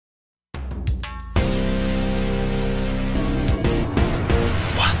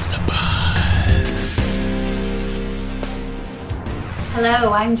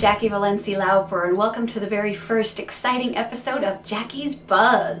Hello, I'm Jaki Valensi-Lauper, and welcome to the very first exciting episode of Jaki's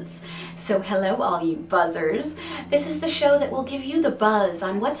Buzz. So hello all you buzzers. This is the show that will give you the buzz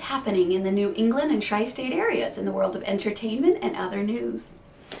on what's happening in the New England and tri-state areas in the world of entertainment and other news.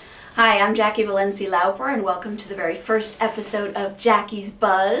 Hi, I'm Jaki Valensi-Lauper, and welcome to the very first episode of Jaki's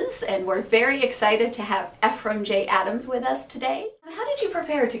Buzz, and we're very excited to have Ephraim J. Adams with us today. How did you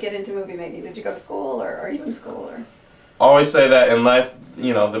prepare to get into movie making? Did you go to school, or are you in school? Or? I always say that in life,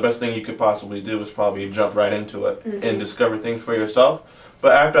 you know, the best thing you could possibly do is probably jump right into it and discover things for yourself.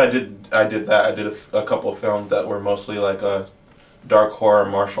 But after I did that, I did a couple of films that were mostly like a dark horror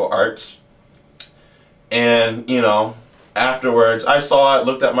martial arts. And, you know, afterwards, I saw it,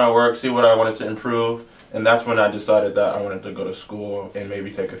 looked at my work, see what I wanted to improve, and that's when I decided that I wanted to go to school and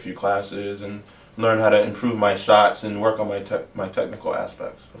maybe take a few classes and learn how to improve my shots and work on my technical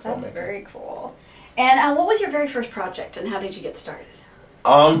aspects of filmmaking. That's very cool. And what was your very first project, and how did you get started?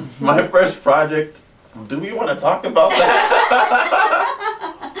 My first project, do we want to talk about that?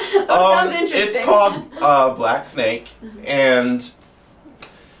 Sounds interesting. It's called Black Snake, and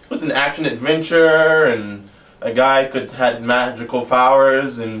it was an action adventure, and a guy had magical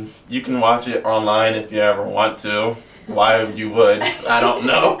powers, and you can watch it online if you ever want to. Why you would, I don't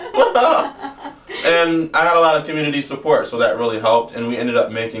know. And I had a lot of community support, so that really helped, and we ended up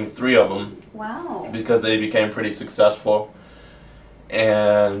making 3 of them. Wow. Because they became pretty successful.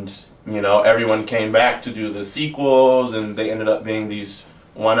 And, you know, everyone came back to do the sequels, and they ended up being these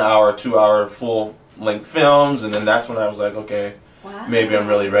 1-hour, 2-hour full-length films, and then that's when I was like, okay, maybe I'm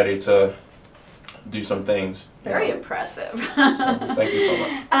really ready to do some things. Very impressive. So, thank you so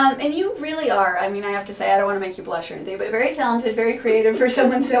much. And you really are, I mean, I have to say, I don't want to make you blush or anything, but very talented, very creative for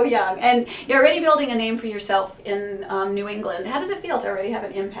someone so young. And you're already building a name for yourself in New England. How does it feel to already have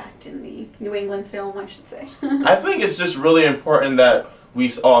an impact in the New England film, I should say? I think it's just really important that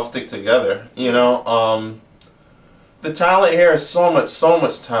we all stick together, you know. The talent here is so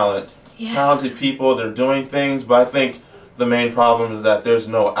much talent. Yes. Talented people, they're doing things, but I think the main problem is that there's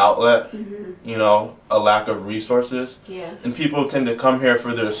no outlet, you know, a lack of resources. Yes. And people tend to come here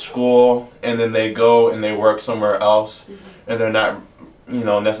for their school, and then they go and they work somewhere else, and they're not, you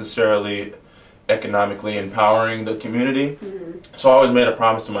know, necessarily economically empowering the community. So I always made a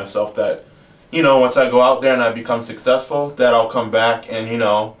promise to myself that, you know, once I go out there and I become successful, that I'll come back and, you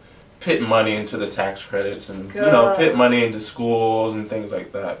know, put money into the tax credits and, you know, put money into schools and things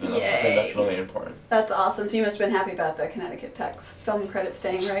like that. You know, I think that's really important. That's awesome. So you must have been happy about the Connecticut tax film credit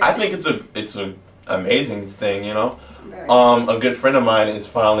staying, right? I think it's a amazing thing, you know. A good friend of mine is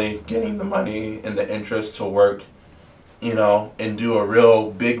finally getting the money and the interest to work, you know, and do a real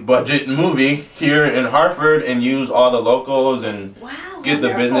big budget movie here in Hartford and use all the locals and get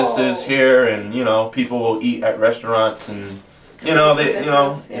the businesses here, and, you know, people will eat at restaurants, and you know,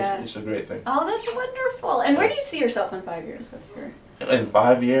 it's a great thing. Oh, that's wonderful. And where do you see yourself in 5 years? What's your... In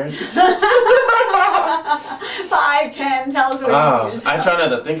 5 years? 5, 10, tell us what you see yourself. I try not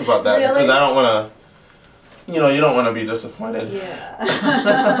to think about that because I don't want to, you know, you don't want to be disappointed.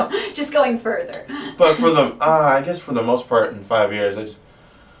 Yeah. Just going further. But for the, I guess for the most part in 5 years,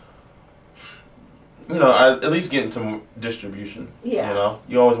 you know, I at least get into distribution. Yeah. You know,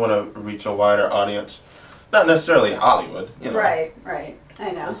 you always want to reach a wider audience. Not necessarily Hollywood, you know. Right.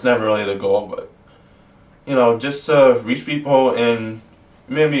 I know. It's never really the goal, but, you know, just to reach people and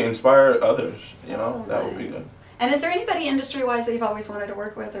maybe inspire others, you know, that would be good. And is there anybody industry-wise that you've always wanted to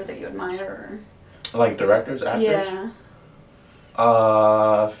work with or that you admire? Or? Like directors, actors? Yeah.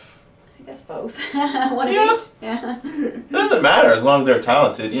 I guess both. One of each? Yeah. It doesn't matter as long as they're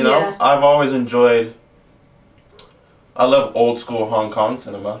talented, you know. Yeah. I've always enjoyed, I love old school Hong Kong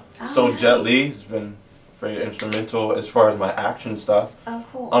cinema. So Jet Li has been very instrumental as far as my action stuff. Oh,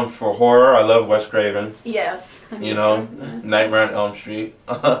 cool. For horror, I love Wes Craven. Yes. You know, Nightmare on Elm Street,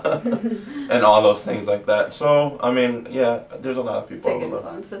 and all those things like that. So, I mean, yeah, there's a lot of people. Big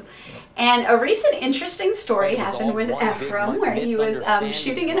influences. And a recent interesting story happened with Ephraim, where he was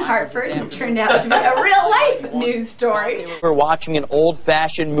shooting in Hartford, and it turned out to be a real-life news story. We're watching an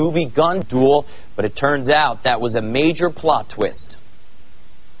old-fashioned movie gun duel, but it turns out that was a major plot twist.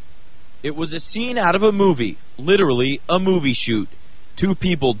 It was a scene out of a movie, literally a movie shoot. 2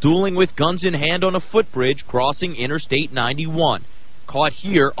 people dueling with guns in hand on a footbridge crossing Interstate 91, caught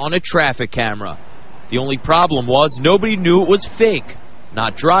here on a traffic camera. The only problem was nobody knew it was fake.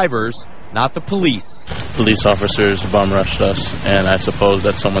 Not drivers, not the police. Police officers bum rushed us, and I suppose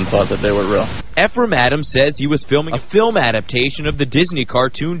that someone thought that they were real. Ephraim Adams says he was filming a film adaptation of the Disney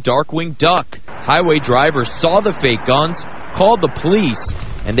cartoon Darkwing Duck. Highway drivers saw the fake guns, called the police,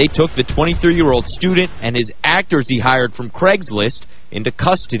 and they took the 23-year-old student and his actors he hired from Craigslist into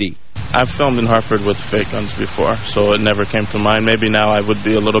custody. I've filmed in Hartford with fake guns before, so it never came to mind. Maybe now I would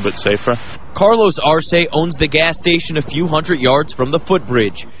be a little bit safer. Carlos Arce owns the gas station a few hundred yards from the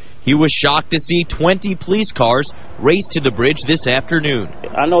footbridge. He was shocked to see 20 police cars race to the bridge this afternoon.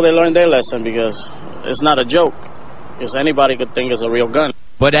 I know they learned their lesson because it's not a joke. Because anybody could think it's a real gun.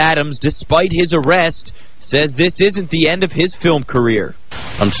 But Adams, despite his arrest, says this isn't the end of his film career.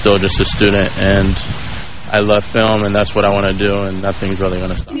 I'm still just a student, and I love film, and that's what I want to do, and nothing's really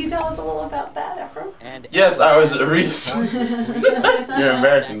going to stop. Can you tell us a little about that, Ephraim? Yes, I was recently. You're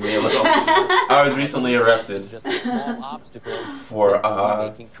embarrassing me a little. I was recently arrested for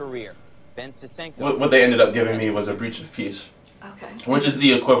what they ended up giving me was a breach of peace. Okay. Which is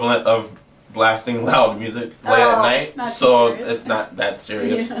the equivalent of blasting loud music late at night. So it's not that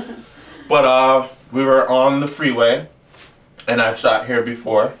serious. Yeah. But we were on the freeway, and I've shot here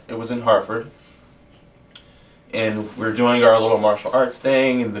before. It was in Hartford. And we're doing our little martial arts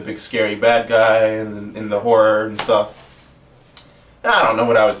thing, and the big scary bad guy, and the horror and stuff. I don't know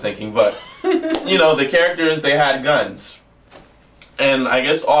what I was thinking, but, you know, the characters, they had guns. And I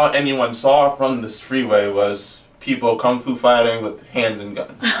guess all anyone saw from this freeway was people kung fu fighting with hands and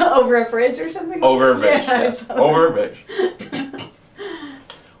guns. Over a bridge or something? Over a bridge, yeah. Over a bridge.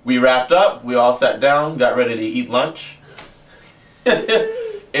 We wrapped up, we all sat down, got ready to eat lunch.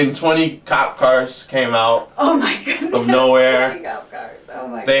 And 20 cop cars came out. Oh my goodness. Of nowhere. 20 cop cars. Oh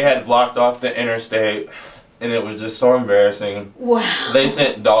my They had blocked off the interstate, and it was just so embarrassing. Wow. They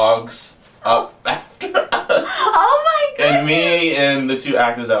sent dogs up after us. Oh my goodness. And me and the two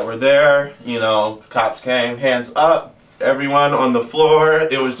actors that were there, you know, cops came, hands up, everyone on the floor.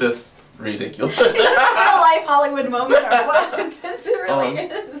 It was just ridiculous. Is this a real life Hollywood moment or what? This really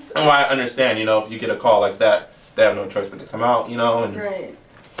is. Well, I understand, you know, if you get a call like that, they have no choice but to come out, you know, and right.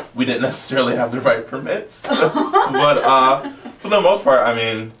 We didn't necessarily have the right permits. But for the most part, I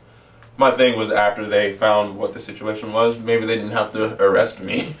mean, my thing was after they found what the situation was, maybe they didn't have to arrest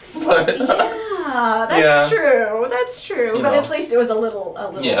me. But, yeah, that's true. That's true. You but know. at least it was a little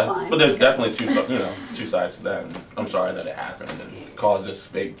fine. But there's definitely two sides to that. And I'm sorry that it happened and caused this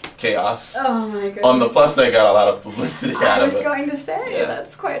big chaos. Oh my goodness. On the plus, they got a lot of publicity out of it. I was going to say,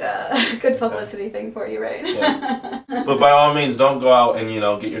 that's quite a good publicity thing for you, right? Yeah. But by all means, don't go out and, you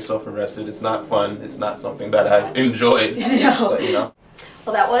know, get yourself arrested. It's not fun. It's not something that I enjoyed. No. But, you know.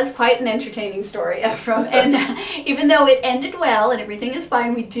 Well, that was quite an entertaining story, Ephraim. And even though it ended well and everything is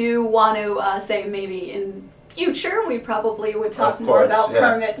fine, we do want to say maybe in future we probably would talk more about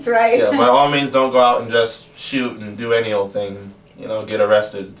permits, right? Yeah, by all means, don't go out and just shoot and do any old thing. You know, get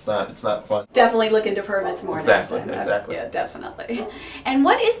arrested. It's not fun. Definitely look into permits more next time. Exactly. Yeah, definitely. And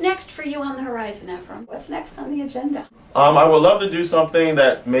what is next for you on the horizon, Ephraim? What's next on the agenda? I would love to do something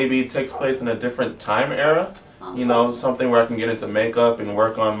that maybe takes place in a different time era. Awesome. You know, something where I can get into makeup and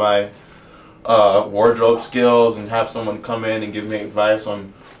work on my wardrobe skills and have someone come in and give me advice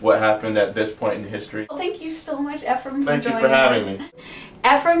on what happened at this point in history. Well, thank you so much, Ephraim, Thank for you joining for having us. me.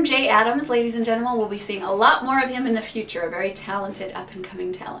 Ephraim J. Adams, ladies and gentlemen, we'll be seeing a lot more of him in the future. A very talented,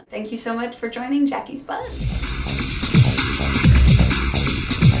 up-and-coming talent. Thank you so much for joining Jackie's Buzz.